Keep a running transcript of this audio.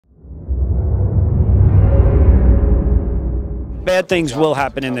bad things will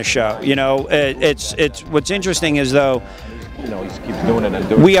happen in the show. You know, it's what's interesting is though,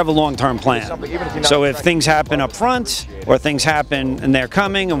 we have a long-term plan. So if things happen up front, or things happen and they're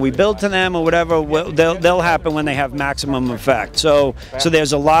coming, and we build to them or whatever, they'll happen when they have maximum effect. So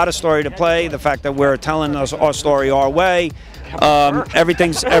there's a lot of story to play. The fact that we're telling our story our way,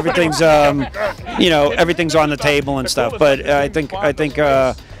 everything's you know, everything's on the table and stuff. But I think.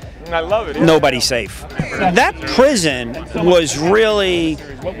 I love it. Nobody's safe. That prison was really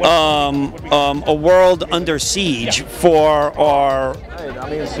a world under siege for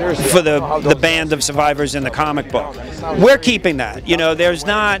the band of survivors in the comic book. We're keeping that. You know, there's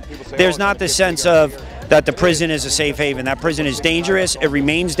not this sense of that the prison is a safe haven. That prison is dangerous. It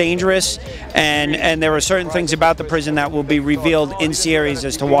remains dangerous, and there are certain things about the prison that will be revealed in series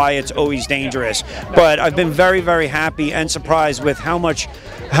as to why it's always dangerous. But I've been very, very happy and surprised with how much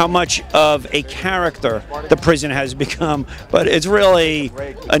of a character the prison has become. But it's really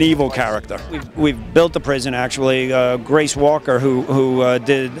an evil character. We've built the prison actually. Grace Walker, who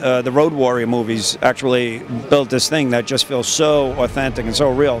did the Road Warrior movies, actually built this thing that just feels so authentic and so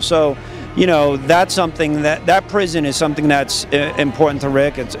real. So, you know, that's something that prison is something that's important to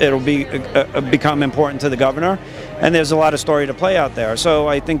Rick. It'll become important to the governor, and there's a lot of story to play out there. So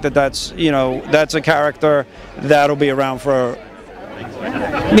I think that's a character that'll be around for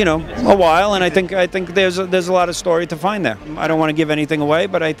a while, and I think there's a lot of story to find there. I don't want to give anything away,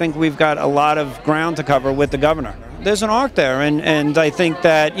 but I think we've got a lot of ground to cover with the governor. There's an arc there, and I think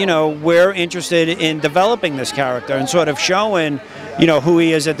that we're interested in developing this character and sort of showing who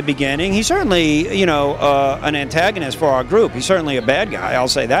he is at the beginning. He's certainly an antagonist for our group. He's certainly a bad guy, I'll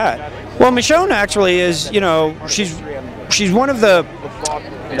say that. Well, Michonne actually is she's one of the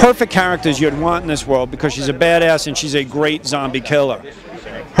perfect characters you'd want in this world because she's a badass and she's a great zombie killer.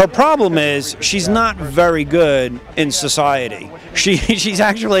 Her problem is she's not very good in society. She's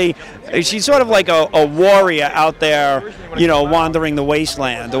sort of like a warrior out there, wandering the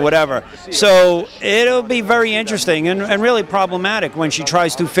wasteland or whatever. So it'll be very interesting and really problematic when she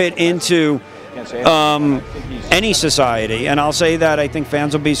tries to fit into any society. And I'll say that I think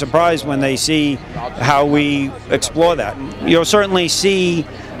fans will be surprised when they see how we explore that. You'll certainly see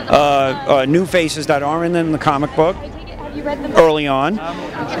new faces that aren't in the comic book early on,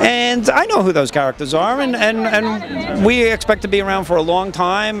 and I know who those characters are, and we expect to be around for a long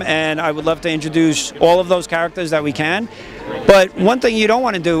time, and I would love to introduce all of those characters that we can. But one thing you don't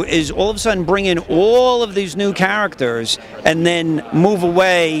want to do is all of a sudden bring in all of these new characters and then move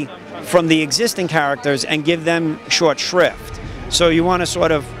away from the existing characters and give them short shrift. So you want to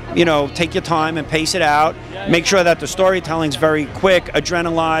sort of take your time and pace it out, make sure that the storytelling's very quick,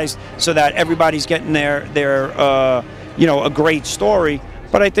 adrenalized, so that everybody's getting their a great story.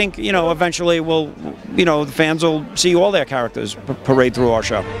 But I think eventually the fans will see all their characters parade through our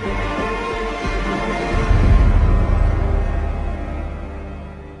show.